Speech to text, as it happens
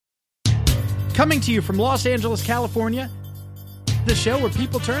Coming to you from Los Angeles, California, the show where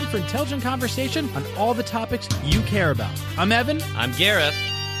people turn for intelligent conversation on all the topics you care about. I'm Evan. I'm Gareth.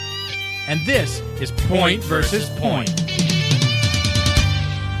 And this is Point versus Point.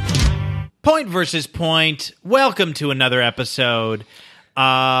 Point versus Point. Welcome to another episode. We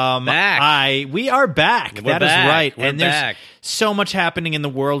are back. That is right. We're and there's back. so much happening in the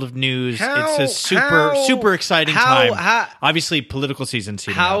world of news. It's a super exciting time. Obviously, political season's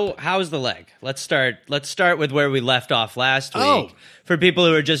heating up. How's the leg? Let's start with where we left off last week. Oh. For people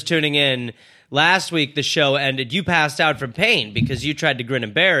who are just tuning in, last week the show ended. You passed out from pain because you tried to grin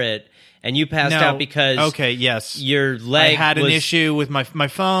and bear it. And you passed out because your leg I had an issue with my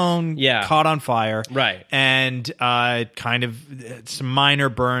phone, caught on fire. Right. And kind of some minor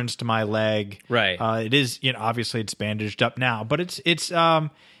burns to my leg. Right. It is, obviously it's bandaged up now, but it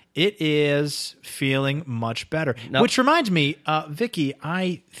is feeling much better. Nope. Which reminds me, Vicky,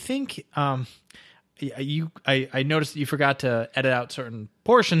 I think I noticed that you forgot to edit out certain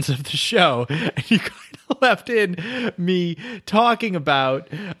portions of the show, and you kind of left in me talking about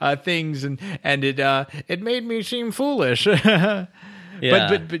things, and it made me seem foolish. Yeah.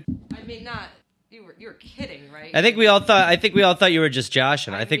 But I mean, not you were kidding, right? I think we all thought you were just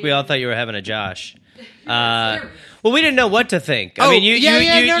joshing. I think we all thought you were having a josh. Well, we didn't know what to think. I mean, you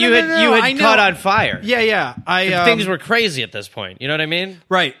had caught on fire. Yeah. Things were crazy at this point. You know what I mean?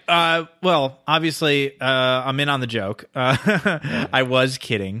 Right. Well, obviously, I'm in on the joke. I was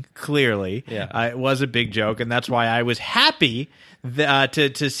kidding, clearly. Yeah. It was a big joke, and that's why I was happy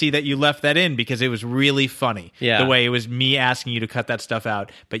to see that you left that in, because it was really funny. Yeah. The way it was me asking you to cut that stuff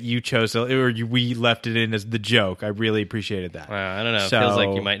out, but you chose we left it in as the joke. I really appreciated that. I don't know. So, it feels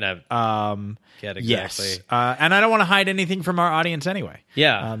like you might not get exactly. Yes. And I don't want to hide anything from our audience anyway.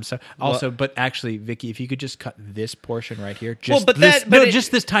 Yeah. But actually, Vicky, if you could just cut this portion right here, just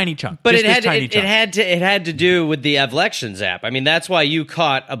this tiny chunk. But it had to do with the Evlections app. I mean, that's why you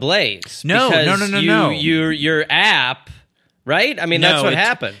caught a blaze. No. Your app. Right? I mean, that's what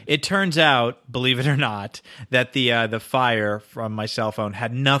happened. It turns out, believe it or not, that the fire from my cell phone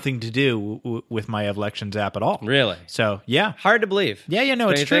had nothing to do with my Evlections app at all. Really? So, yeah. Hard to believe. Yeah,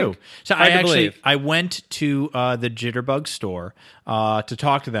 it's true. So I went to the Jitterbug store to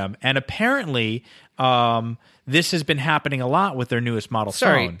talk to them, and apparently this has been happening a lot with their newest model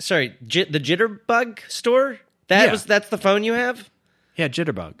phone. Sorry, the Jitterbug store? That's the phone you have? Yeah,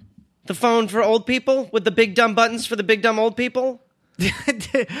 Jitterbug. The phone for old people with the big dumb buttons for the big dumb old people?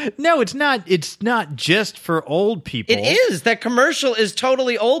 No, it's not. It's not just for old people. It is. That commercial is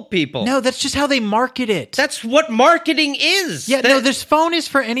totally old people. No, that's just how they market it. That's what marketing is. Yeah, no, this phone is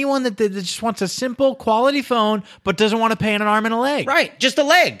for anyone that just wants a simple, quality phone, but doesn't want to pay an arm and a leg. Right, just a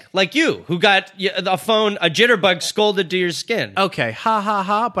leg, like you, who got a phone, a Jitterbug scolded to your skin. Okay, ha ha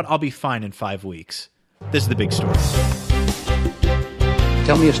ha, but I'll be fine in 5 weeks. This is the big story.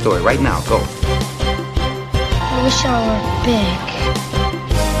 Tell me a story right now. Go. I wish I were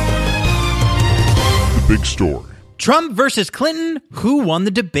big. The big story. Trump versus Clinton, who won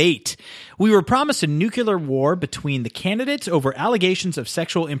the debate? We were promised a nuclear war between the candidates over allegations of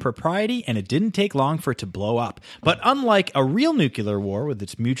sexual impropriety, and it didn't take long for it to blow up. But unlike a real nuclear war with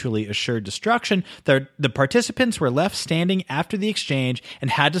its mutually assured destruction, the participants were left standing after the exchange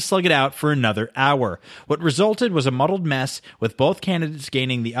and had to slug it out for another hour. What resulted was a muddled mess, with both candidates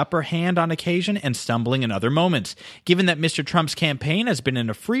gaining the upper hand on occasion and stumbling in other moments. Given that Mr. Trump's campaign has been in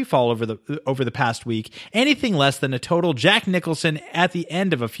a free fall over the past week, anything less than a total Jack Nicholson at the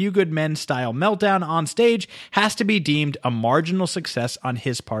end of A Few Good Men style meltdown on stage has to be deemed a marginal success on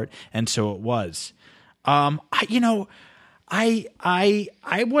his part, and so it was. I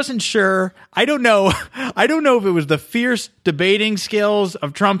wasn't sure. I don't know if it was the fierce debating skills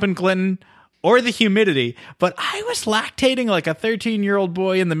of Trump and Clinton or the humidity, but I was lactating like a 13-year-old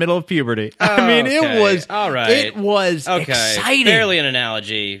boy in the middle of puberty. I mean, it was all right. It was exciting. Barely an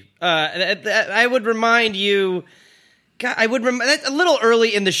analogy. I would remind you. God, that's a little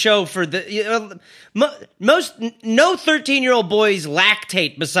early in the show for the no 13-year-old boys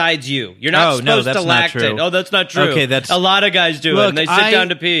lactate besides you. You're not supposed to lactate. Oh, that's not true. Okay, that's a lot of guys do it. And they sit down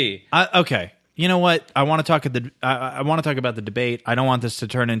to pee. Okay. You know what? I want to talk about the debate. I don't want this to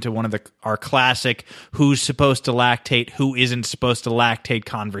turn into one of our classic "who's supposed to lactate, who isn't supposed to lactate"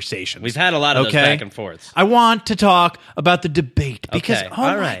 conversations. We've had a lot of those back and forths. I want to talk about the debate because,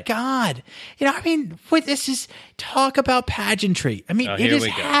 my God, this is talk about pageantry. I mean, it is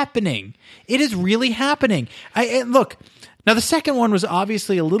happening. It is really happening. Look, now the second one was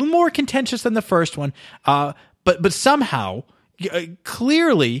obviously a little more contentious than the first one, but somehow,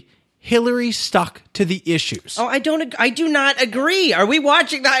 clearly. Hillary stuck to the issues. Oh, I do not agree. Are we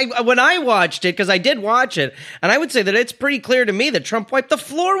watching that? When I watched it, because I did watch it, and I would say that it's pretty clear to me that Trump wiped the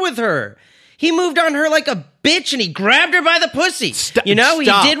floor with her. He moved on her like a bitch, and he grabbed her by the pussy. Stop. He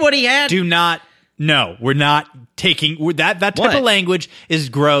did what he had. Do not. No, we're not taking that type What? of language is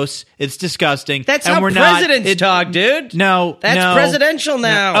gross. It's disgusting. That's and how we're presidents talk, dude. No, That's presidential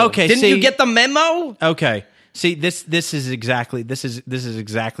now. No. Okay, didn't see, you get the memo? Okay. See, this is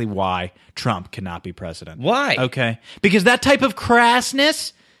exactly why Trump cannot be president. Why? Okay. Because that type of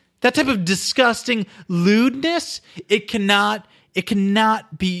crassness, that type of disgusting lewdness, it cannot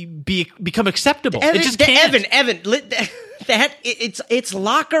become acceptable. It just can't. Evan, it's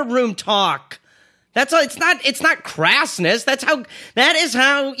locker room talk. That's all. It's not crassness. That's how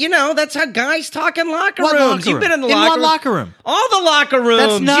guys talk in locker What rooms. locker You've been room? in the In locker what room. locker room? All the locker rooms.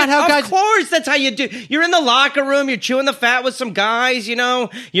 That's not how guys- Of course, that's how you do. You're in the locker room. You're chewing the fat with some guys.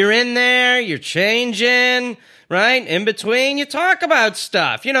 You're in there. You're changing. Right in between, you talk about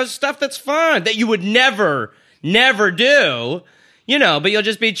stuff. Stuff that's fun that you would never do. But you'll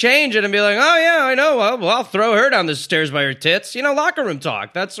just be changing and be like, oh, yeah, I know. Well, I'll throw her down the stairs by her tits. Locker room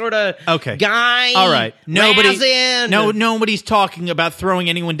talk. That sort of guy. All right. razzing. Nobody's talking about throwing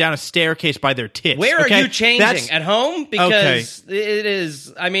anyone down a staircase by their tits. Where okay? are you changing? That's- At home? Because it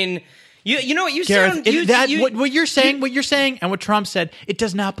is, I mean, you know what you Gareth, sound... what you're saying, and what Trump said, it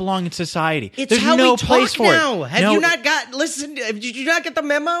does not belong in society. It's There's how no we place talk for now. it. Have No, you not got? Listen, did you not get the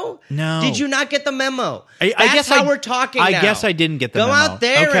memo? No. Did you not get the memo? I That's guess how I- we're talking. I now. guess I didn't get the Go memo. out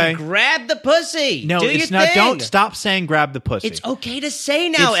there Okay. and grab the pussy. No, Do it's your not. thing. Don't stop saying grab the pussy. It's okay to say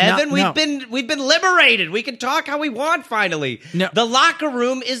now, It's not- Evan. no. We've been liberated. We can talk how we want. Finally, No. the locker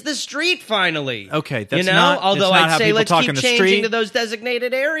room is the street. Finally, Okay, that's you know. not- Although that's not I'd how say people let's talk keep on the changing street. to those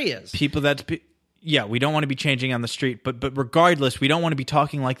designated areas. People yeah, we don't want to be changing on the street, but regardless, we don't want to be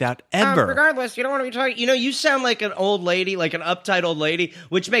talking like that ever. Regardless, you don't want to be talking. You sound like an old lady, like an uptight old lady,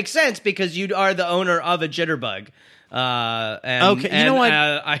 which makes sense because you are the owner of a jitterbug. Okay, you know what?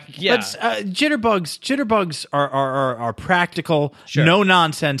 Yeah. Jitterbugs are practical, Sure. no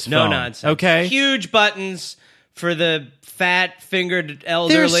nonsense. No phone, nonsense. Okay, Huge buttons for the fat-fingered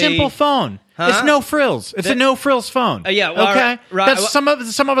elderly. they're a simple phone. Huh? It's no frills. It's a no frills phone. Yeah, well, okay. right, That's well-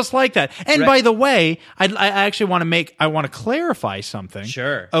 some of us like that. And Right. by the way, I actually want to clarify something.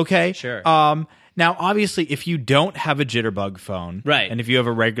 Sure. Okay. Sure. Now, obviously, if you don't have a jitterbug phone, Right. and if you have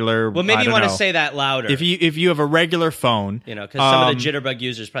a regular, Well, maybe I you don't want to know, say that louder. if you have a regular phone, because some of the jitterbug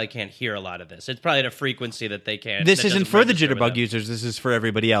users probably can't hear a lot of this. It's probably at a frequency that they can't. This that isn't doesn't for the register with jitterbug them. users. This is for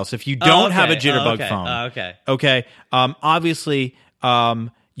everybody else. If you don't have a jitterbug okay. phone, Okay. okay. Obviously,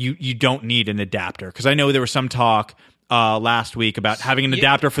 you don't need an adapter because I know there was some talk last week about having an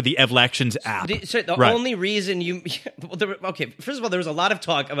adapter for the Elections app. So the Right. only reason you first of all, there was a lot of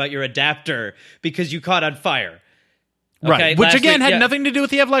talk about your adapter because you caught on fire. Right, Okay, which last again week, had yeah. nothing to do with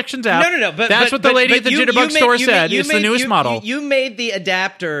the Elections app. No. But that's what the lady at the Jitterbug store said. It's the newest model. You made the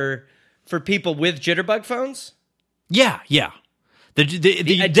adapter for people with Jitterbug phones. Yeah. The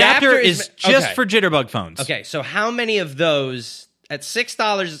adapter adapter is is- just okay. for Jitterbug phones. Okay, so how many of those at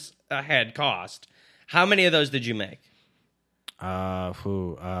 $6 a head cost? How many of those did you make?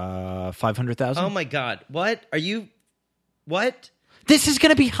 500,000. Oh my God! What are you? What? This is going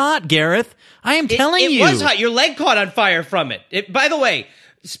to be hot, Gareth. I am telling you. It was hot. Your leg caught on fire from it. By the way,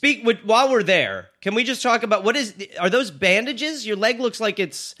 while we're there. Can we just talk about are those bandages? Your leg looks like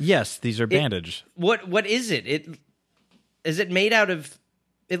it's. Yes, these are bandaged. What is it? Is it made out of?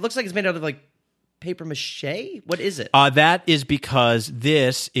 It looks like it's made out of like paper mache. What is it? That is because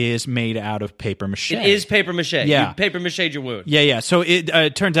this is made out of paper mache. It is paper mache. Yeah. You paper mache your wound. Yeah. So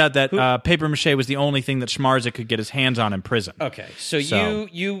it turns out that paper mache was the only thing that Schmarza could get his hands on in prison. Okay, so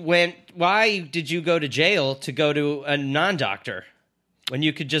you went. Why did you go to jail to go to a non-doctor when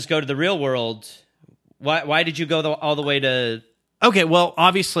you could just go to the real world? Why did you go all the way to? Okay, well,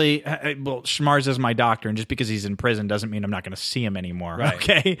 obviously, Schmarz is my doctor, and just because he's in prison doesn't mean I'm not going to see him anymore. Right.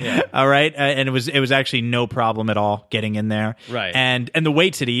 Okay, Yeah. All right, and it was actually no problem at all getting in there. Right. and the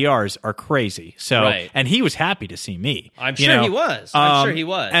waits at ERs are crazy. So, Right. and he was happy to see me. I'm you sure know? he was. I'm sure he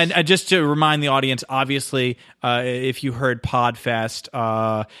was. And just to remind the audience, obviously, if you heard Podfest.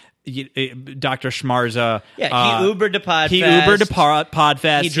 Dr. Schmarza. Yeah, he Ubered to Podfest. He Ubered to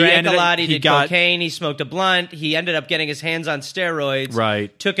Podfest. He drank ended a up- lot. He did cocaine. He smoked a blunt. He ended up getting his hands on steroids.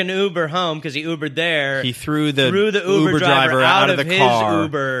 Right. Took an Uber home because he Ubered there. He threw the Uber driver out of the his car.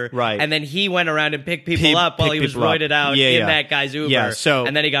 Uber. Right. And then he went around and picked people up while he was people up. roided out Yeah, in yeah. that guy's Uber. Yeah, so-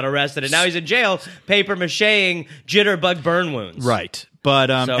 and then he got arrested. And now he's in jail, paper macheing jitterbug burn wounds. Right. But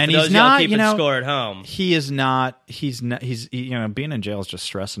So and for those he's of y'all not, keeping you know, score at home. he is not. He's you know, being in jail is just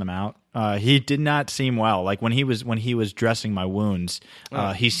stressing him out. He did not seem well. Like when he was dressing my wounds,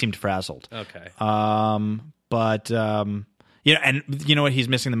 he seemed frazzled. Okay. But you know, and you know what he's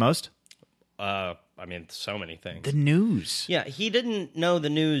missing the most? I mean, so many things. The news. Yeah, he didn't know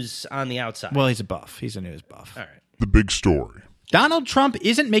the news on the outside. Well, he's a buff. He's a news buff. All right. The big story. Donald Trump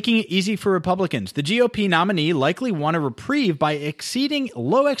isn't making it easy for Republicans. The GOP nominee likely won a reprieve by exceeding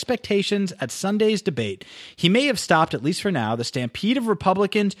low expectations at Sunday's debate. He may have stopped, at least for now, the stampede of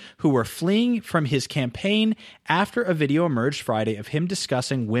Republicans who were fleeing from his campaign after a video emerged Friday of him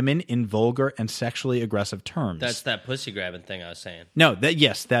discussing women in vulgar and sexually aggressive terms. That's that pussy grabbing thing I was saying. No,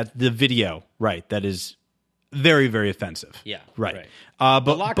 that the video, right, that is very, very offensive. Yeah, right. right.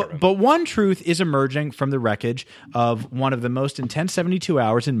 But one truth is emerging from the wreckage of one of the most intense 72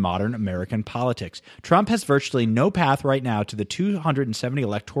 hours in modern American politics. Trump has virtually no path right now to the 270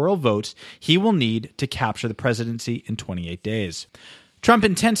 electoral votes he will need to capture the presidency in 28 days. Trump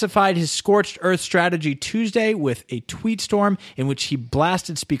intensified his scorched earth strategy Tuesday with a tweet storm in which he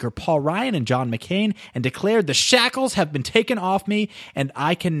blasted Speaker Paul Ryan and John McCain and declared, "The shackles have been taken off me and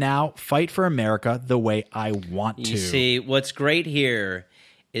I can now fight for America the way I want to." You see, what's great here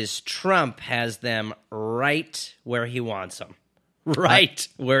is Trump has them right where he wants them. Right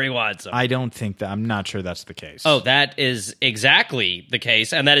where he wants them. I don't think that. I'm not sure that's the case. Oh, that is exactly the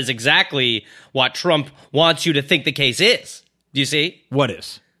case, and that is exactly what Trump wants you to think the case is. Do you see? What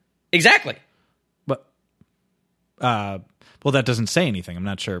is? Exactly. But, well, that doesn't say anything. I'm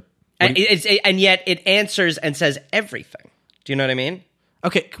not sure. And yet it answers and says everything. Do you know what I mean?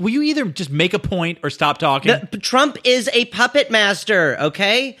 Okay, will you either just make a point or stop talking? Trump is a puppet master,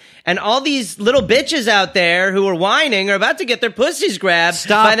 okay? And all these little bitches out there who are whining are about to get their pussies grabbed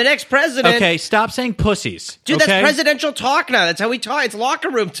by the next president. Okay, stop saying pussies. Dude, okay? that's presidential talk now. That's how we talk. It's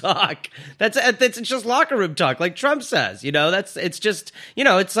locker room talk. It's just locker room talk, like Trump says. You know, it's just, you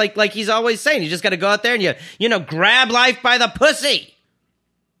know, it's like he's always saying, you just got to go out there and you know, grab life by the pussy.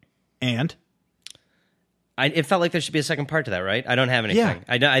 And? It felt like there should be a second part to that, right? I don't have anything.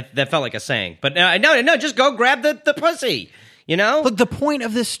 Yeah. That felt like a saying. But no, just go grab the pussy, you know? Look, the point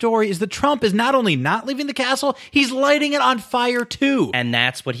of this story is that Trump is not only not leaving the castle, he's lighting it on fire too. And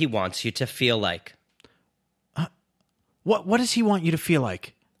that's what he wants you to feel like. What does he want you to feel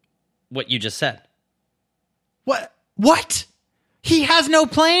like? What you just said. What? He has no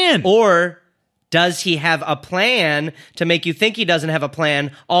plan. Or does he have a plan to make you think he doesn't have a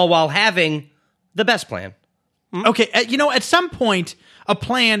plan, all while having the best plan? Okay, you know, at some point, a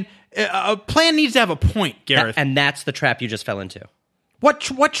plan needs to have a point, Gareth. And that's the trap you just fell into. What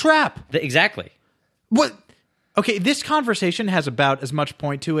trap? Exactly. What? Okay, this conversation has about as much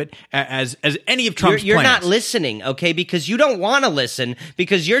point to it as any of Trump's You're plans. not listening, okay? Because you don't want to listen,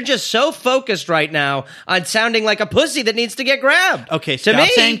 because you're just so focused right now on sounding like a pussy that needs to get grabbed. Okay, stop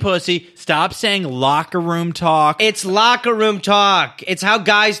saying pussy. Stop saying locker room talk. It's locker room talk. It's how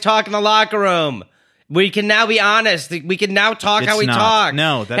guys talk in the locker room. We can now be honest. We can now talk how we talk.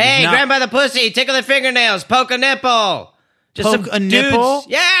 No, that hey, is not. grab by the pussy, tickle the fingernails, poke a nipple. Just Poke some a dudes. nipple?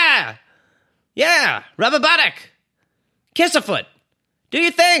 Yeah. Rub a buttock. Kiss a foot. Do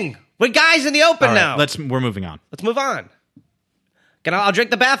your thing. We're guys in the open All right, now. we're moving on. Let's move on. I'll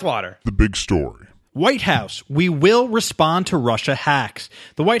drink the bathwater. The big story. White House, we will respond to Russia hacks.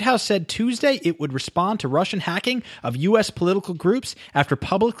 The White House said Tuesday it would respond to Russian hacking of U.S. political groups after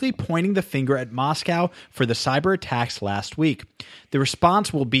publicly pointing the finger at Moscow for the cyber attacks last week. The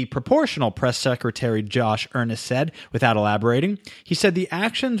response will be proportional, Press Secretary Josh Earnest said, without elaborating. He said the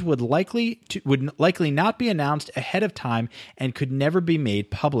actions would likely not be announced ahead of time and could never be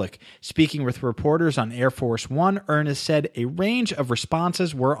made public. Speaking with reporters on Air Force One, Earnest said a range of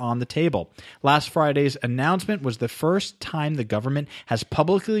responses were on the table. Last Friday's announcement was the first time the government has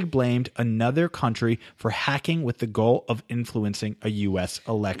publicly blamed another country for hacking with the goal of influencing a U.S.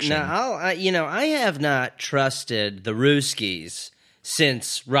 election. Now, I have not trusted the Ruskies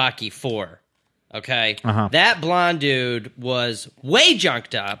since Rocky IV. Okay, That blonde dude was way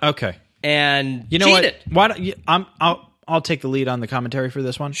junked up. Okay, and you know cheated. what? Why don't you, I'll take the lead on the commentary for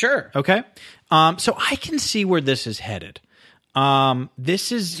this one. Sure. Okay. So I can see where this is headed.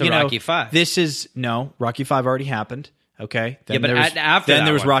 This is Rocky V. This is Rocky V already happened. Okay. Then but there was, after then that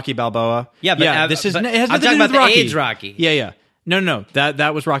there was one. Rocky Balboa. Yeah, this is. but It has I'm nothing talking to do about with Rocky. the AIDS Rocky. Yeah. No.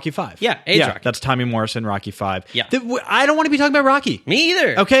 That was Rocky V. Yeah, AIDS Rocky. That's Tommy Morrison, Rocky V. Yeah. I don't want to be talking about Rocky. Me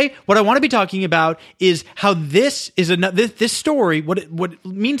either. Okay. What I want to be talking about is how this is this story. What it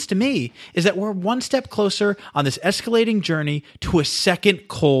means to me is that we're one step closer on this escalating journey to a second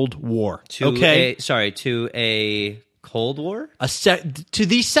Cold War. To a Cold War? To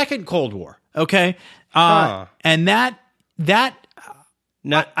the second Cold War. Okay, and that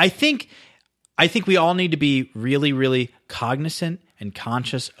No. I think we all need to be really, really cognizant and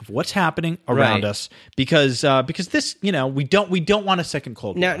conscious of what's happening around Right. us because this, we don't want a second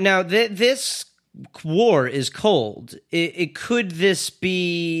Cold War. Now this war is cold. Could this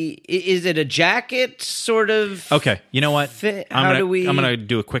be? Is it a jacket sort of? Okay, you know what? How do we? I'm gonna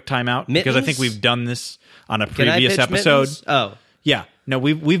do a quick timeout because I think we've done this on a Can I previous pitch episode. mittens? Oh, Yeah, no,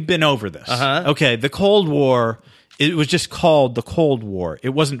 we've been over this. Uh-huh. Okay, the Cold War. It was just called the Cold War. It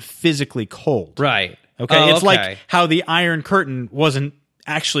wasn't physically cold. right. Okay, Oh, it's like how the Iron Curtain wasn't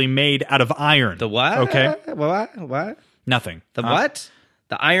actually made out of iron. the what? Okay, What? nothing. The what?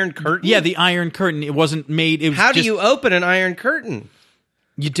 The Iron Curtain? Yeah, the Iron Curtain. It wasn't made. It was How do just- you open an Iron Curtain?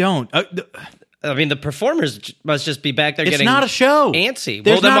 You don't. I mean, the performers must just be back there It's getting not a show. antsy.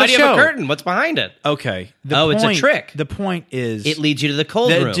 There's Well, then not why a do you have a show. curtain? What's behind it? Okay. It's a trick. The point is, It leads you to the cold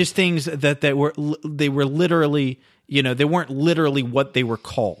that room. just things that were literally, they weren't literally what they were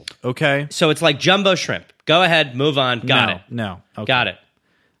called. Okay. So it's like jumbo shrimp. Go ahead, move on. Got it. No. Okay. Got it.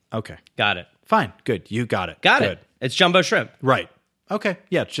 Okay. Got it. Fine. Good. You got it. Got Good. it. It's jumbo shrimp. Right. Okay.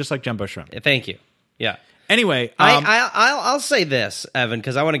 Yeah. It's just like jumbo shrimp. Thank you. Yeah. Anyway, I'll say this, Evan,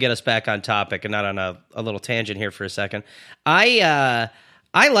 because I want to get us back on topic and not on a little tangent here for a second. I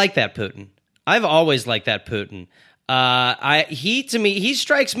like that Putin. I've always liked that Putin. He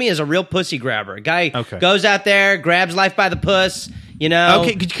strikes me as a real pussy grabber. A guy goes out there, grabs life by the puss.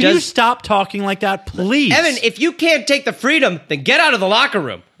 Okay. Can you stop talking like that, please, Evan? If you can't take the freedom, then get out of the locker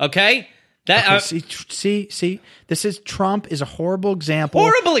room. Okay. See, this is Trump is a horrible example.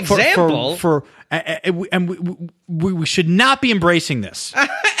 Horrible example? And we should not be embracing this.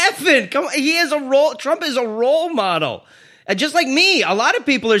 Evan, come on. Trump is a role model. And just like me, a lot of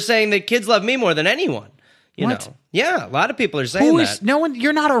people are saying that kids love me more than anyone. You What? know? Yeah, a lot of people are saying that. No one?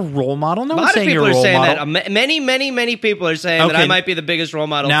 You're not a role model. No A one's lot of saying people you're a are role saying model. that. Many people are saying that Okay. I might be the biggest role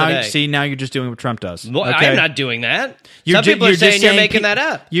model Now, today. see, now you're just doing what Trump does. Well, okay? I'm not doing that. You're Some ju- people are you're just saying you're making that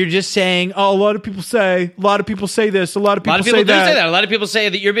up. You're just saying, oh, a lot of people say this. A lot of A people, lot of people say do that. say that. A lot of people say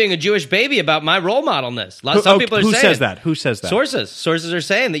that you're being a Jewish baby about my role modelness. Some people are who saying says that? Who says that? Sources are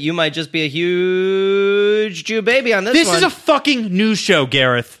saying that you might just be a huge Jew baby on this This one. is a fucking news show,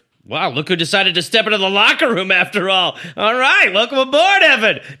 Gareth. Wow, look who decided to step into the locker room after all. All right, welcome aboard,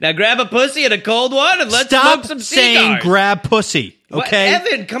 Evan. Now grab a pussy and a cold one and let's Stop smoke some saying cigars. grab pussy, okay?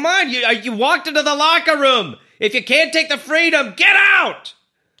 What? Evan, come on. You walked into the locker room. If you can't take the freedom, get out.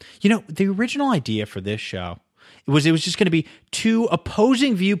 The original idea for this show it was just going to be two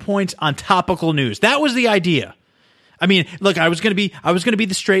opposing viewpoints on topical news. That was the idea. I mean, look, I was going to be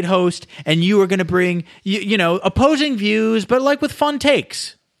the straight host, and you were going to bring opposing views, but like with fun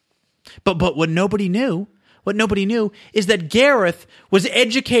takes. But what nobody knew is that Gareth was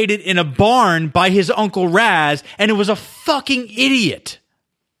educated in a barn by his Uncle Raz, and it was a fucking idiot.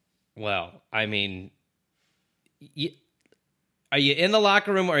 Well, I mean, are you in the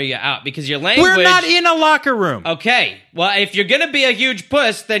locker room or are you out? Because your language... We're not in a locker room. Okay, well, if you're going to be a huge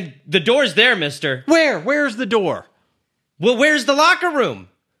puss, then the door's there, mister. Where's the door? Well, where's the locker room?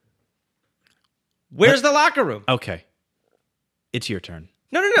 Where's the locker room? Okay. It's your turn.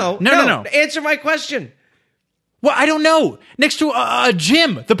 No. No. Answer my question. Well, I don't know. Next to a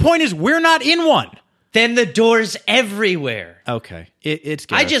gym. The point is, we're not in one. Then the door's everywhere. Okay. It's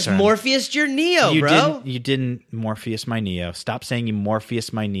I Gareth's just turn. Morpheused your Neo, bro. You didn't Morpheus my Neo. Stop saying you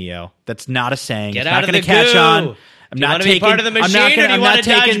Morpheus my Neo. That's not a saying. Get It's out not of going the to catch goo. on. Do you wanna be part of the machine, or do you I'm wanna not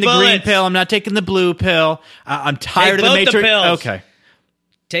taking dodge the green bullets? pill. I'm not taking the blue pill. I'm tired Take of the both the Matrix. pills. Okay.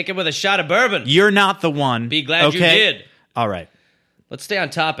 Take it with a shot of bourbon. You're not the one. Be glad you okay? did. All right. Let's stay on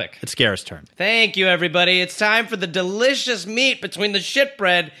topic. It's Gareth's turn. Thank you, everybody. It's time for the delicious meat between the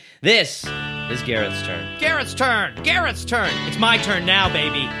shitbread. This is Garrett's turn. Garrett's turn. Garrett's turn. It's my turn now,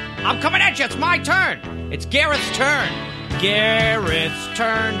 baby. I'm coming at you. It's my turn. It's Garrett's turn. Garrett's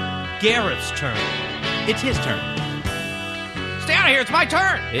turn. Garrett's turn. It's his turn. Stay out of here. It's my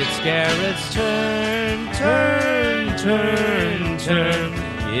turn. It's Garrett's turn. Turn.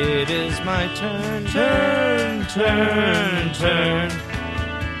 It is my turn. Turn.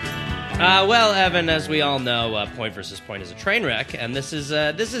 Well, Evan, as we all know, point versus point is a train wreck, and this is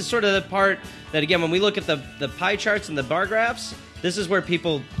sort of the part that, again, when we look at the pie charts and the bar graphs, this is where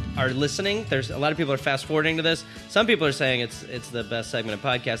people are listening. There's a lot of people are fast forwarding to this. Some people are saying it's the best segment of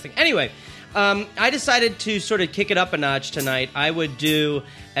podcasting. Anyway, I decided to sort of kick it up a notch tonight. I would do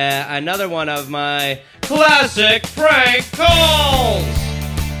another one of my classic prank calls.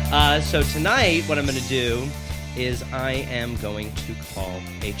 So tonight, what I'm going to do is I am going to call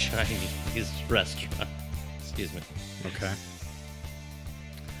a Chinese restaurant. Excuse me. Okay.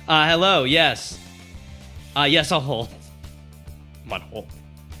 Hello. Yes. Yes, I'll hold. I'm on hold.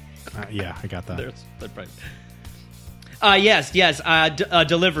 Yeah, I got that. They're right. Yes.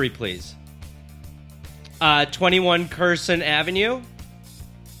 Delivery, please. 21 Curson Avenue.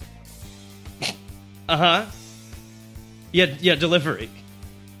 Yeah, delivery.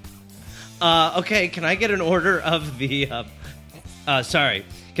 Okay, can I get an order of the, sorry.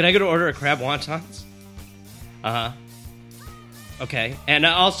 Can I get an order of crab wontons? Okay. And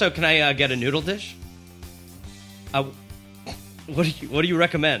also, can I get a noodle dish? What do you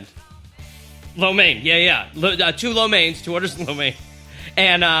recommend? Lo mein. Yeah. 2 lo meins, 2 orders of lo mein.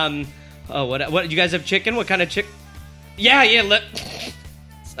 And, what, you guys have chicken? What kind of chicken? Yeah,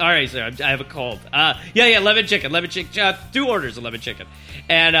 Sorry, sir, I have a cold. Lemon chicken. 2 orders of lemon chicken.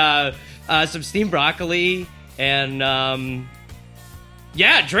 And, some steamed broccoli. And,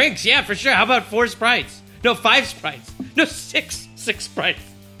 drinks. Yeah, for sure. How about 4 Sprites? No, 5 Sprites. No, 6 Sprites.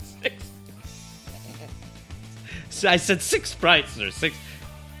 6. So I said 6 Sprites, sir. 6.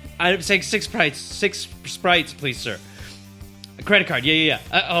 I'm saying 6 Sprites. 6 Sprites, please, sir. A credit card. Yeah.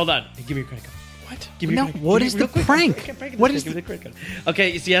 Hold on. Give me your credit card. What? Give me no, your credit. what is the prank? What is Give me the credit card.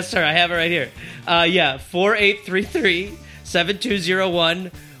 Okay, yes, sir. I have it right here. 4833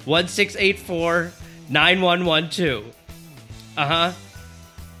 7201 1684 9112.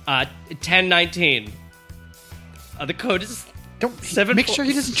 1019. The code is make sure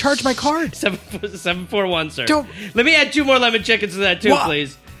he doesn't charge my card. 741, sir. Don't. Let me add 2 more lemon chickens to that too, What?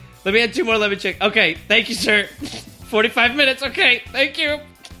 please. Let me add 2 more lemon chickens. Okay, thank you, sir. 45 minutes. Okay, thank you.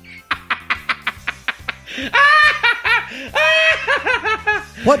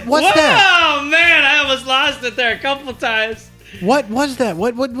 What's that? Oh man, I almost lost it there a couple times. What was that?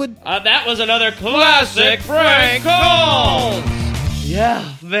 What? That was another classic prank calls.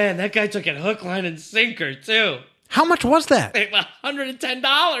 Yeah, man, that guy took it hook, line, and sinker too. How much was that?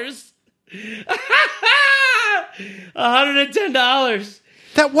 $110. $110.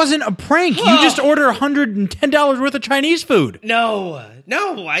 That wasn't a prank. You just ordered $110 worth of Chinese food. No.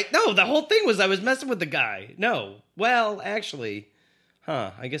 The whole thing was I was messing with the guy. No. Well, actually,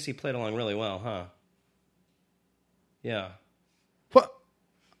 I guess he played along really well, huh? Yeah. What?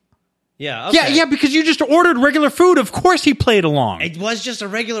 Yeah. Okay. Yeah, because you just ordered regular food. Of course he played along. It was just a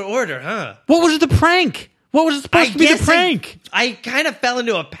regular order, huh? What was the prank? What was supposed to be the prank? I kind of fell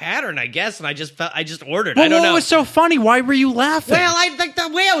into a pattern, I guess, and I just ordered. Well, I don't know. What was so funny? Why were you laughing? Well,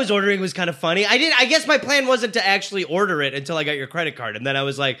 the way I was ordering was kind of funny. I guess my plan wasn't to actually order it until I got your credit card, and then I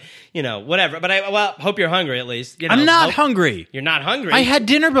was like, whatever. But I hope you're hungry at least. I'm not hungry. You're not hungry. I had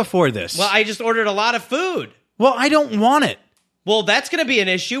dinner before this. Well, I just ordered a lot of food. Well, I don't want it. Well, that's going to be an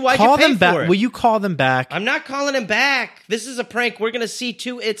issue. Why'd Call you pay them back. for it? Will you call them back? I'm not calling him back. This is a prank. We're going to see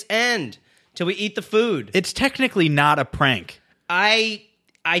to its end till we eat the food. It's technically not a prank. I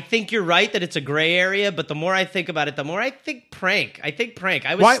think you're right that it's a gray area, but the more I think about it, the more I think prank. I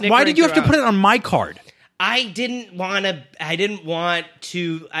was Why did you have to put it on my card? I didn't want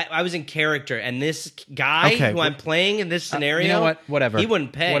to. I was in character, and this guy who I'm playing in this scenario, you know what? Whatever. He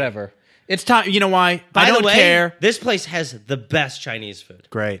wouldn't pay. Whatever. It's time. You know why? By I don't the way, care. This place has the best Chinese food.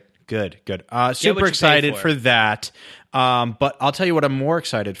 Great. Good. what Super you excited paid for for. that. But I'll tell you what I'm more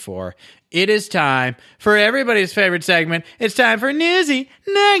excited for. It is time for everybody's favorite segment. It's time for Newsy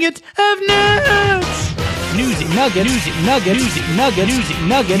Nuggets of Nuts. Newsy Nuggets. Newsy Nuggets. Newsy Nuggets. Newsy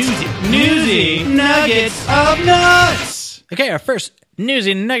Nuggets. Newsy Nuggets of Nuts. Okay, our first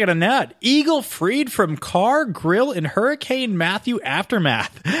Newsy Nugget of Nut. Eagle freed from car grill in Hurricane Matthew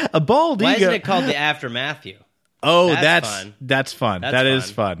aftermath. A bald Why eagle. isn't it called the Aftermath? Oh, That's that's fun. That's fun. That's That is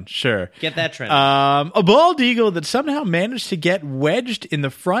fun. fun. Sure. Get that trend. A bald eagle that somehow managed to get wedged in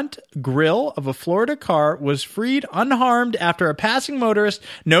the front grille of a Florida car was freed unharmed after a passing motorist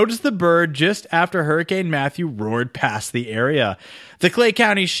noticed the bird just after Hurricane Matthew roared past the area. The Clay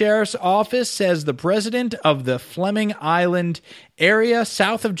County Sheriff's Office says the president of the Fleming Island area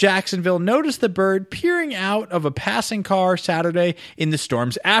south of Jacksonville noticed the bird peering out of a passing car Saturday in the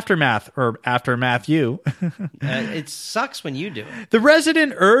storm's aftermath, or aftermath you. It sucks when you do it. The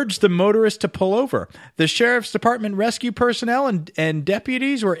resident urged the motorist to pull over. The sheriff's department rescue personnel and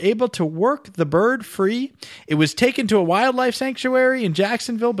deputies were able to work the bird free. It was taken to a wildlife sanctuary in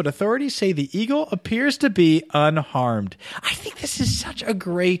Jacksonville, but authorities say the eagle appears to be unharmed. I think this is such a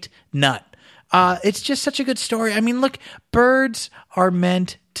great nut. It's just such a good story. I mean, look, birds are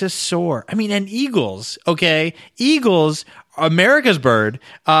meant to soar. I mean, and eagles, okay? Eagles, America's bird,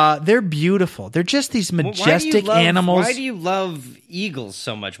 they're beautiful. They're just these majestic animals. Why do you love eagles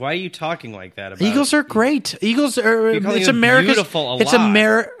so much? Why are you talking like that about Eagles are great. Eagles are. You're calling It's them America's. beautiful a It's lot.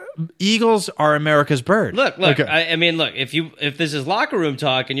 eagles are America's bird. Look. Okay. I mean, look. If this is locker room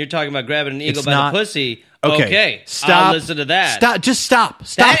talk and you're talking about grabbing an eagle It's by not- the pussy, Okay. okay, Stop. I'll listen to that. Stop. Just stop.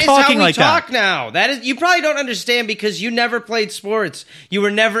 Stop That is talking how we like talk that. now. That is, you probably don't understand because you never played sports. You were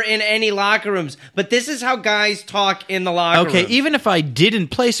never in any locker rooms. But this is how guys talk in the locker Okay, room. even if I didn't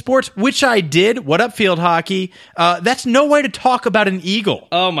play sports, which I did, what up, field hockey? That's no way to talk about an eagle.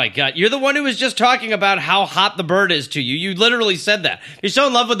 Oh my God! You're the one who was just talking about how hot the bird is to you. You literally said that. You're so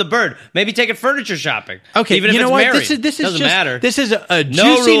in love with the bird. Maybe take it furniture shopping. Okay, even if you know it's what? married. This is doesn't just matter. this is a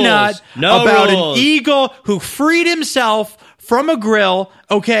No juicy rules. nut No about rules. an eagle who freed himself from a grill.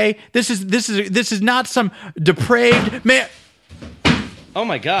 Okay, this is not some depraved man. Oh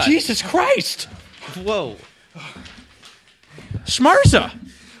my God! Jesus Christ, Whoa! Schmarza.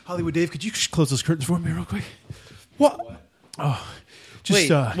 Hollywood Dave, could you just close those curtains for me real quick? What? Just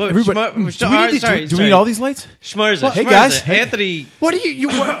Wait, what- everybody. Schmo- do we sorry, need, sorry, do we need all these lights? Schmarza. Hey, Schmarza. guys. Hey. Anthony. What are you?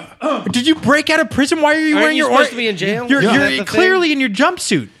 Did you break out of prison? Why are you Aren't wearing you your? supposed to be in jail? You're, Is that you're the thing? clearly in your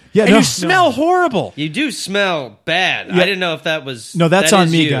jumpsuit. Yeah, and no, you smell horrible. You do smell bad. I didn't know if that was. No, that's that on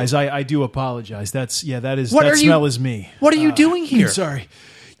is me, you. guys. I do apologize. That is What that are you- smell is me. What are you doing here? Sorry.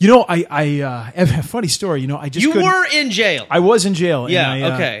 You know, I have a funny story. You know, I just You couldn't- were in jail. I was in jail. and Yeah, I,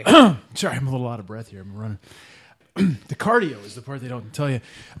 okay. Sorry, I'm a little out of breath here. I'm running. The cardio is the part they don't tell you.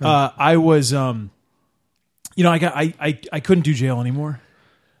 I was, you know, I couldn't do jail anymore.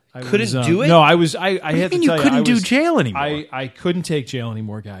 I Couldn't was, do it? No, I was. I do you had to mean you tell you, couldn't I do was- jail anymore? I couldn't take jail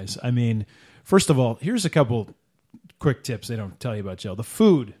anymore, guys. I mean, first of all, here's a couple quick tips they don't tell you about jail. The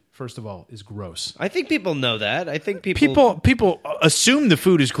food, first of all, is gross. I think people know that. I think people. People assume the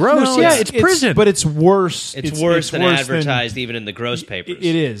food is gross. No, Yeah, it's prison. but it's worse. It's worse than advertised, even in the gross papers.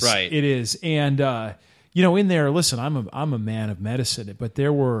 It is. right. It is. And you know, in there, listen, I'm a man of medicine, but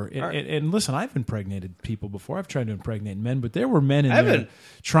there were and listen, I've impregnated people before. I've tried to impregnate men, but there were men in there Evan.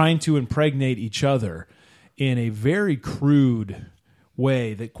 trying to impregnate each other in a very crude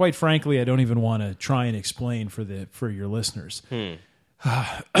way that, quite frankly, I don't even want to try and explain for your listeners.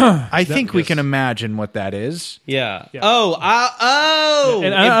 I think we can imagine what that is. Yeah. Yeah.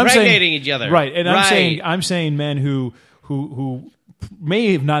 And I'm impregnating saying, each other. right? And Right. I'm saying men who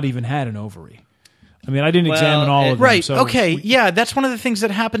may have not even had an ovary. I mean, I didn't Well, examine all of them. Right. So okay. Yeah, that's one of the things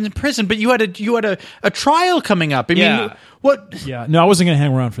that happens in prison. But you had a trial coming up. I mean, Yeah. what? Yeah. No, I wasn't going to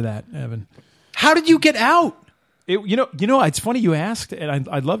hang around for that, Evan. How did you get out? You know, it's funny you asked, and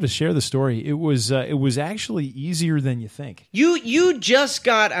I'd love to share the story. It was actually easier than you think. You just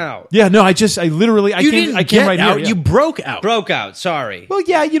got out. Yeah, no, I literally, You didn't I came get right out. here. Yeah. You broke out. Broke out. Sorry. Well,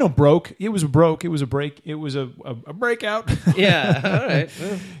 yeah, you know, broke. It was broke. It was a break. It was a breakout. Yeah. All right.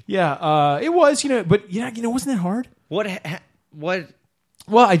 Yeah, it was. You know, but yeah, you know, wasn't that hard? What?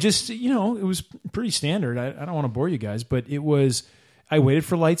 Well, I just, you know, it was pretty standard. I don't want to bore you guys, but it was. I waited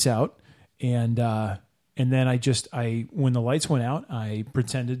for lights out, and then when the lights went out, I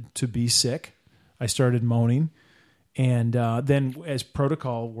pretended to be sick. I started moaning, and then, as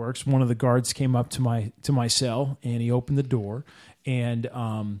protocol works, one of the guards came up to my cell, and he opened the door, and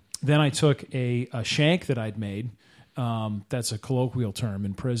then I took a shank that I'd made. That's a colloquial term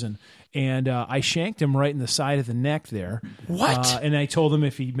in prison, and I shanked him right in the side of the neck there. What? And I told him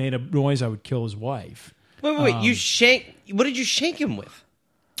if he made a noise, I would kill his wife. Wait. What did you shank him with?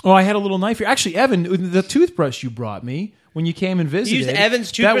 Oh, I had a little knife here. Actually, Evan, the toothbrush you brought me when you came and visited. used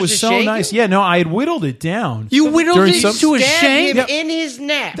Evan's toothbrush That was to so shake nice. him? Yeah, no, I had whittled it down. You whittled during it some- to a Stab shank? him in his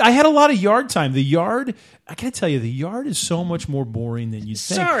neck. I had a lot of yard time. The yard, I gotta tell you, the yard is so much more boring than you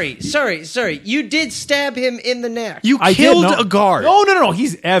think. Sorry. You did stab him in the neck. You I did, killed no. a guard. Oh, no.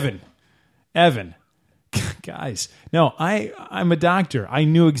 He's Evan. Guys, no, I'm a doctor. I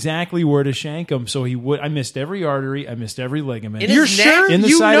knew exactly where to shank him, so he would. I missed every artery. I missed every ligament. In his You're neck? sure? In the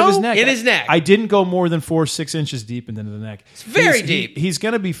You side of his know? neck. In his neck. I didn't go more than 4-6 inches deep into the neck. It's very deep. He's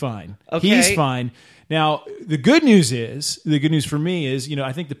going to be fine. Okay. He's fine. Now, the good news for me is, you know,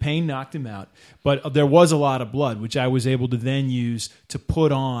 I think the pain knocked him out, but there was a lot of blood, which I was able to then use to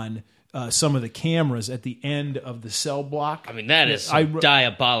put on some of the cameras at the end of the cell block. I mean, that is some I-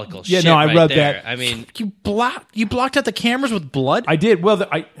 diabolical Yeah, shit. no, I right rubbed there. that. I mean, You blocked out the cameras with blood. I did. Well,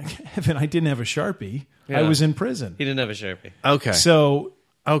 Evan, I didn't have a Sharpie. I Yeah. was in prison. he didn't have a Sharpie. Okay. So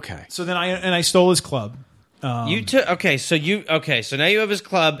Okay. then I stole his club. You took So now you have his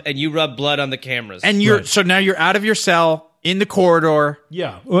club and you rub blood on the cameras. And so now you're out of your cell in the corridor.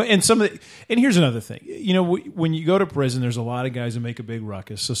 Yeah, well, and here's another thing. You know, when you go to prison, there's a lot of guys who make a big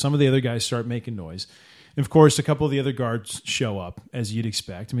ruckus. So some of the other guys start making noise. And of course, a couple of the other guards show up, as you'd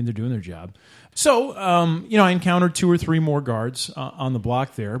expect. I mean, they're doing their job. So, you know, I encountered 2 or 3 more guards on the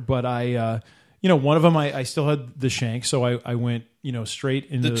block there. But I one of them I still had the shank, so I went straight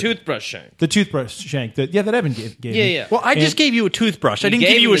into The toothbrush shank. The toothbrush shank that Evan gave me. Yeah. Well, I just gave you a toothbrush. I didn't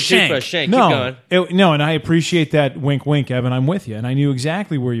give you a toothbrush shank. shank. Keep going. No, and I appreciate that wink, wink, Evan. I'm with you, and I knew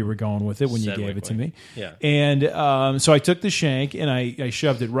exactly where you were going with it when you Said gave wink, it to me. Yeah. And so I took the shank and I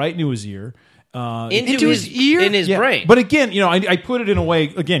shoved it right into his ear. Into his ear? In his Yeah. brain. But again, I put it in a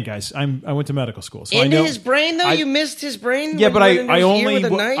way. Again, guys, I went to medical school, so I in know his brain, though? You missed his brain? Yeah, when but you went into I his ear only with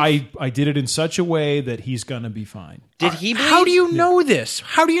a knife? I did it in such a way that he's gonna be fine. Did he bleed? How do you know this?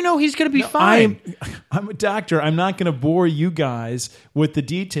 How do you know he's going to be fine? I'm a doctor. I'm not going to bore you guys with the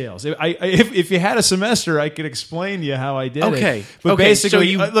details. If you had a semester, I could explain to you how I did it. Okay. But Okay, basically,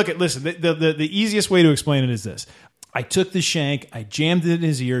 so you- listen. The easiest way to explain it is this. I took the shank, I jammed it in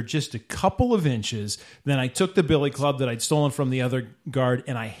his ear just a couple of inches. Then I took the billy club that I'd stolen from the other guard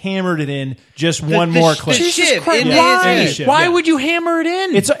and I hammered it in just one more clip. the shiv into his Yeah. ear. Shiv, Why yeah. would you hammer it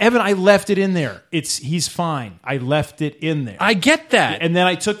in? It's Evan. I left it in there. He's fine. I left it in there. I get that. And then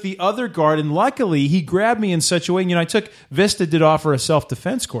I took the other guard, and luckily he grabbed me in such a way. Vista did offer a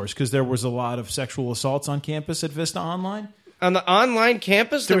self-defense course because there was a lot of sexual assaults on campus at Vista Online. On the online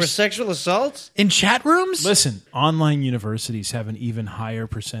campus, there were sexual assaults? In chat rooms? Listen, online universities have an even higher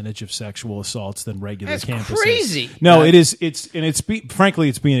percentage of sexual assaults than regular That's campuses. crazy. No, it is. Frankly,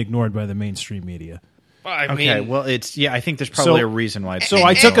 it's being ignored by the mainstream media. I Okay, mean, well, I think there's probably So- a reason why it's So being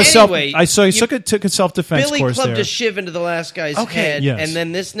I took a ignored. took a self-defense Billy course clubbed there. a shiv into the last guy's head, Yes. and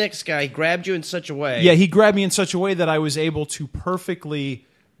then this next guy grabbed you in such a way. Yeah, he grabbed me in such a way that I was able to perfectly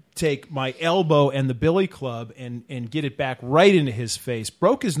take my elbow and the billy club and get it back right into his face.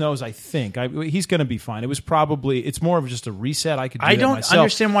 Broke his nose, I think. He's going to be fine. It's more of just a reset. I could do I that don't myself.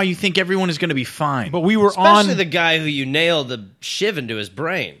 understand why you think everyone is going to be fine. But we were Especially on the guy who you nailed the shiv into his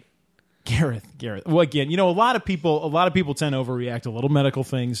brain. Gareth. Well, again, a lot of people tend to overreact to little medical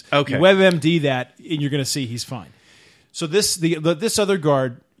things. Okay. You WebMD that, and you're going to see he's fine. So this other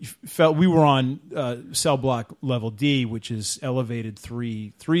guard felt we were on cell block level D, which is elevated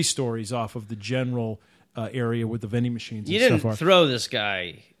three stories off of the general area where the vending machines You and didn't stuff are. throw this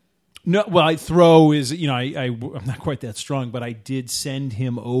guy. No, well, I throw is I'm not quite that strong, but I did send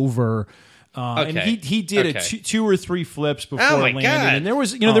him over. And Okay. he did Okay. two or three flips before Oh, my landing, God. and there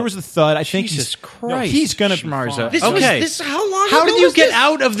was there was a thud. I think Jesus he's, Christ, he's gonna be Schmarza. fine. This Okay. was how long How ago did you was get this?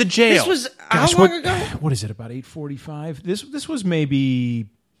 out of the jail? This was Gosh, how long ago? What is it? About 8:45. This was maybe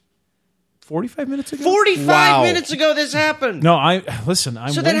 45 minutes ago. 45 Wow. minutes ago this happened. No, I'm so then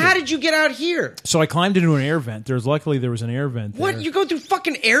winded. how did you get out here? So I climbed into an air vent. Luckily there was an air vent there. What? You go through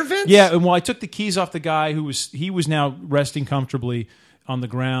fucking air vents? Yeah, and I took the keys off the guy he was now resting comfortably on the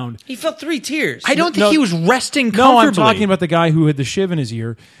ground. He felt 3 tears. I don't think No. he was resting comfortably. No, I'm talking about the guy who had the shiv in his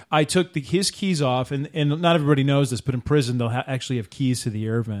ear. I took his keys off, and not everybody knows this, but in prison they'll actually have keys to the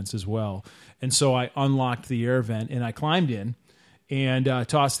air vents as well. And so I unlocked the air vent, and I climbed in and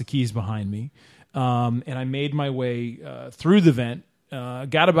tossed the keys behind me. And I made my way through the vent,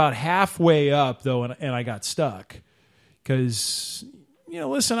 got about halfway up, though, and I got stuck. Because,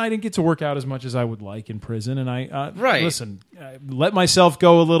 listen, I didn't get to work out as much as I would like in prison. And I let myself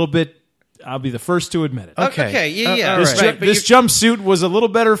go a little bit. I'll be the first to admit it. Okay, yeah. This, right, but this jumpsuit was a little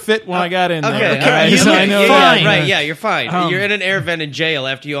better fit when I got in there. Okay, All right, okay, so I know fine. that. right, yeah, you're fine. You're in an air vent in jail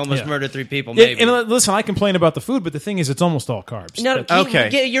after you almost Yeah. murdered 3 people, Yeah, maybe. and listen, I complain about the food, but the thing is, it's almost all carbs. No, But-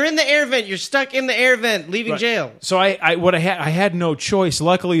 Okay. you're in the air vent. You're stuck in the air vent, leaving jail. So I had no choice.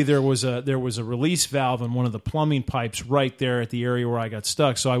 Luckily, there was a release valve in one of the plumbing pipes right there at the area where I got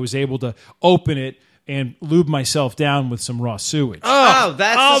stuck. So I was able to open it and lube myself down with some raw sewage. Oh,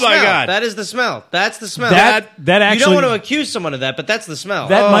 that's Oh, the my smell. God. That is the smell. That's the smell. That actually you don't want to accuse someone of that, but that's the smell.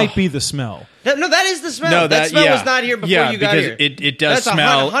 that might be the smell. No, that is the smell. No, that smell was not here before you got because here. it does That's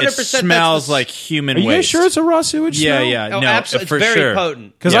smell. 100% It that's the smells s- like human Are you guys waste. sure it's a raw sewage Yeah, smell? yeah. Oh, No, absolutely. for It's very sure.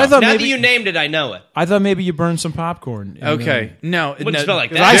 potent. 'Cause Yeah. I thought Now maybe that you named it, I know it. I thought maybe you burned some popcorn. Okay, no, Wouldn't no, smell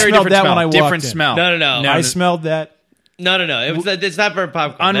like that. I Very smelled different that smell. when I walked different in. smell. No. I smelled that. No. It's not burnt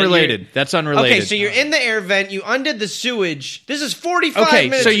popcorn. Unrelated. That's unrelated. Okay, so you're in the air vent. You undid the sewage. This is 45 Okay,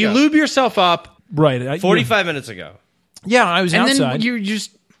 minutes so you ago. lube yourself up, Right. 45 minutes ago. Yeah, I was and outside. then you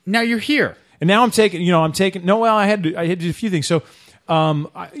just now you're here. And now I'm taking. No, well, I had to do a few things. So,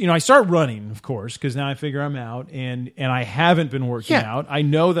 I start running, of course, because now I figure I'm out, and I haven't been working Yeah. out. I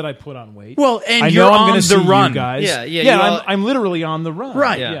know that I put on weight. Well, and I you're know I'm on gonna the see run. you guys. Yeah, you all- I'm literally on the run.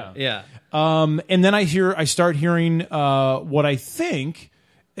 Right. Yeah. And then I start hearing what I think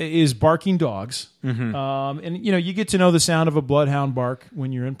is barking dogs. Mm-hmm. And you get to know the sound of a bloodhound bark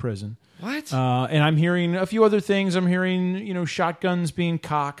when you're in prison. What? And I'm hearing a few other things. I'm hearing, shotguns being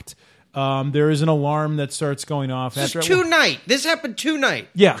cocked. There is an alarm that starts going off. This is tonight. This happened tonight.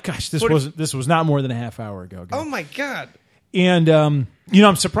 Yeah, gosh, this was not more than a half hour ago. Oh my God. And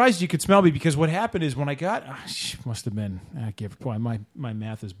I'm surprised you could smell me because what happened is when I got, must have been, my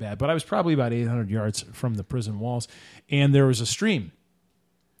math is bad, but I was probably about 800 yards from the prison walls, and there was a stream.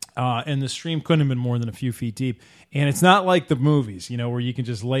 And the stream couldn't have been more than a few feet deep. And it's not like the movies, where you can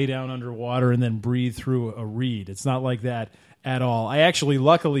just lay down underwater and then breathe through a reed. It's not like that at all.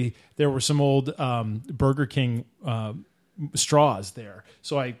 Luckily, there were some old Burger King straws there.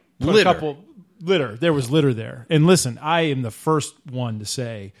 So I put a couple... Litter. There was litter there. And listen, I am the first one to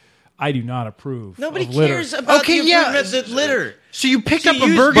say I do not approve. Nobody of litter. cares about the improvements of litter. So you picked up a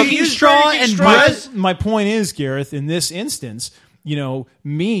Burger King straw and my point is, Gareth, in this instance,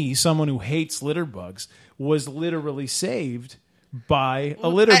 me, someone who hates litter bugs, was literally saved by a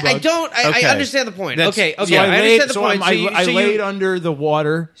litter bug. I understand the point. Okay. So I understand the point. I laid under the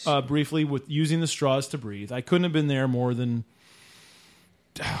water briefly with using the straws to breathe. I couldn't have been there more than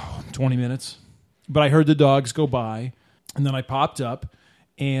 20 minutes. But I heard the dogs go by, and then I popped up,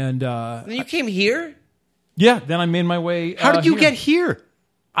 and then you came here? Yeah, then I made my way. How did you get here?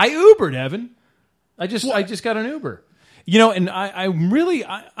 I Ubered, Evan. I just got an Uber. And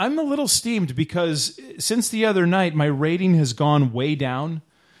I'm a little steamed because since the other night, my rating has gone way down.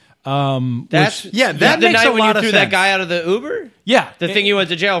 That makes the a night when lot you of threw sense. that guy out of the Uber? Yeah. The thing you went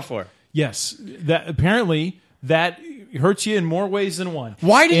to jail for? Yes. Apparently, that hurts you in more ways than one.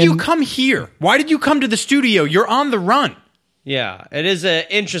 Why did you come here? Why did you come to the studio? You're on the run. Yeah, it is an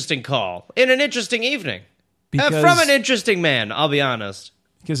interesting call in an interesting evening. Because, from an interesting man, I'll be honest.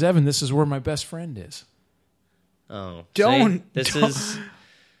 Because, Evan, this is where my best friend is. Oh. This is...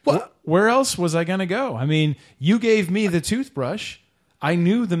 What? Where else was I going to go? I mean, you gave me the toothbrush. I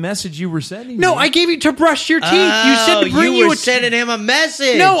knew the message you were sending me. No, I gave you to brush your teeth. You said to bring you were sending him a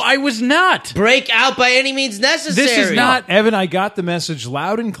message. No, I was not. Break out by any means necessary. This is not... Evan, I got the message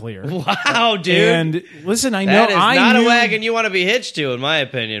loud and clear. Wow, dude. And listen, I know... That is not a wagon you want to be hitched to, in my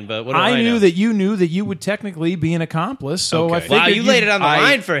opinion, but what do I know? I knew that you would technically be an accomplice, so I figured... Wow, you laid it on the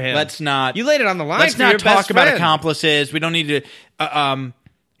line for him. Let's not... You laid it on the line for your best friend. Let's not talk about accomplices. We don't need to...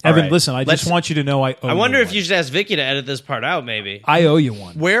 Evan, listen, I just want you to know I owe you wonder if one. you should ask Vicky to edit this part out, maybe. I owe you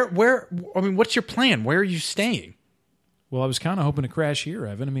one. What's your plan? Where are you staying? Well, I was kind of hoping to crash here,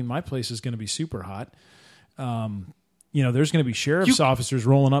 Evan. I mean, my place is going to be super hot. There's going to be sheriff's officers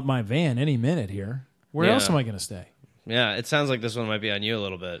rolling up my van any minute here. Where else am I going to stay? Yeah, it sounds like this one might be on you a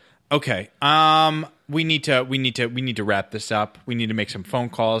little bit. Okay. We need to wrap this up. We need to make some phone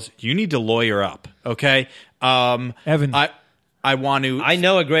calls. You need to lawyer up, okay? Evan, I want to... I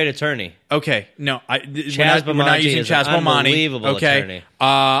know a great attorney. Okay. No, Chaz we're not using is Chaz an Bomani. unbelievable attorney.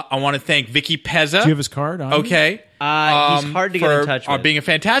 I want to thank Vicky Pezza. do you have his card on? Okay. He's hard to get in touch with. Being a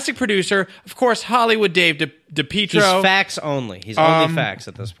fantastic producer. Of course, Hollywood Dave DePietro. He's fax only. He's only fax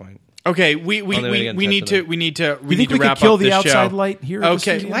at this point. Okay, we need to You think we wrap could kill up the this outside show. light here? At the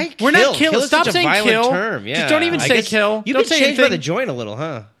Okay, studio? we're not kill. Kill is Stop such a saying violent kill. term. Yeah. Just don't even say kill. You don't can say change by anything. the joint a little,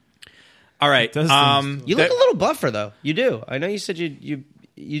 huh? All right. Does You look a little buffer, though. You do. I know you said you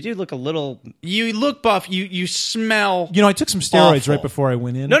do look a little... You look buff. You smell... I took some steroids awful. right before I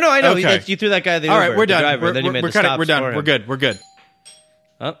went in. No, I know. Okay. You threw that guy the All Uber, right, we're the done. driver, then you made the stops We're done. for him. We're good.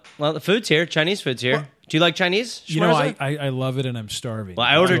 Oh, well, the food's here. Chinese food's here. Do you like Chinese? You know, Schmarza? I love it, and I'm starving. Well,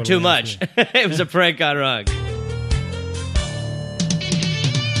 I ordered too Totally much. It was a prank gone wrong.